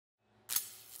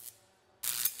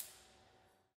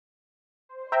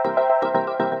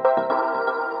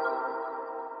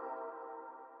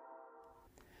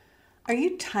Are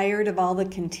you tired of all the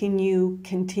continue? You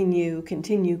can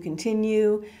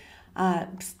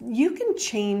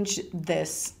change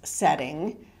this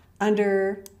setting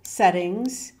under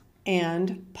Settings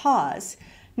and Pause.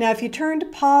 Now, if you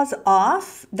turned pause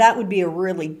off, that would be a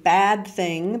really bad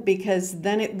thing because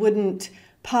then it wouldn't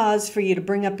pause for you to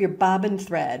bring up your bobbin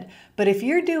thread. But if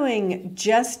you're doing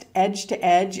just edge to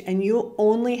edge and you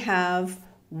only have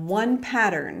one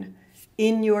pattern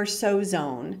in your sew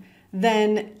zone,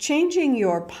 then changing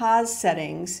your pause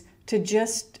settings to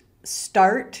just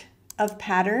start of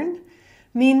pattern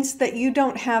means that you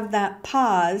don't have that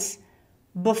pause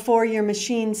before your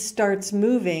machine starts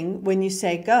moving when you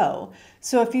say go.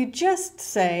 So if you just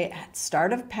say at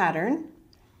start of pattern,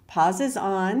 pause is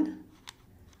on,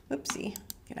 oopsie,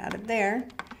 get out of there,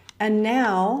 and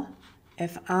now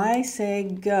if I say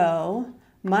go,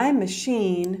 my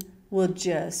machine will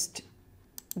just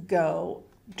go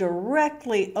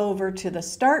directly over to the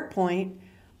start point,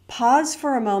 pause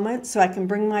for a moment so I can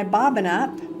bring my bobbin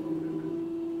up,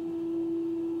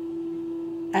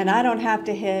 and I don't have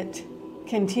to hit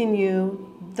continue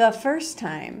the first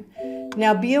time.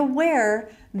 Now be aware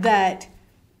that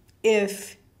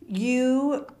if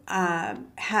you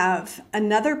have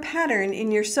another pattern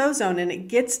in your sew zone and it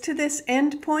gets to this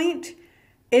end point,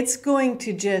 it's going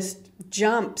to just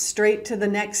jump straight to the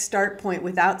next start point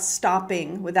without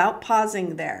stopping, without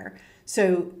pausing there.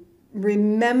 So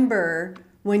remember,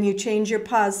 when you change your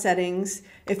pause settings,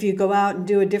 if you go out and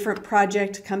do a different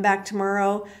project, come back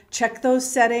tomorrow, check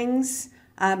those settings.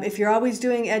 If you're always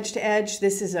doing edge to edge,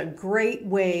 this is a great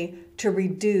way to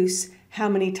reduce how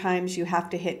many times you have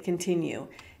to hit continue.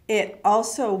 It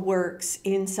also works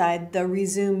inside the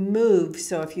resume move,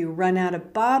 so if you run out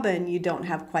of bobbin, you don't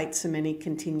have quite so many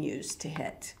continues to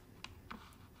hit.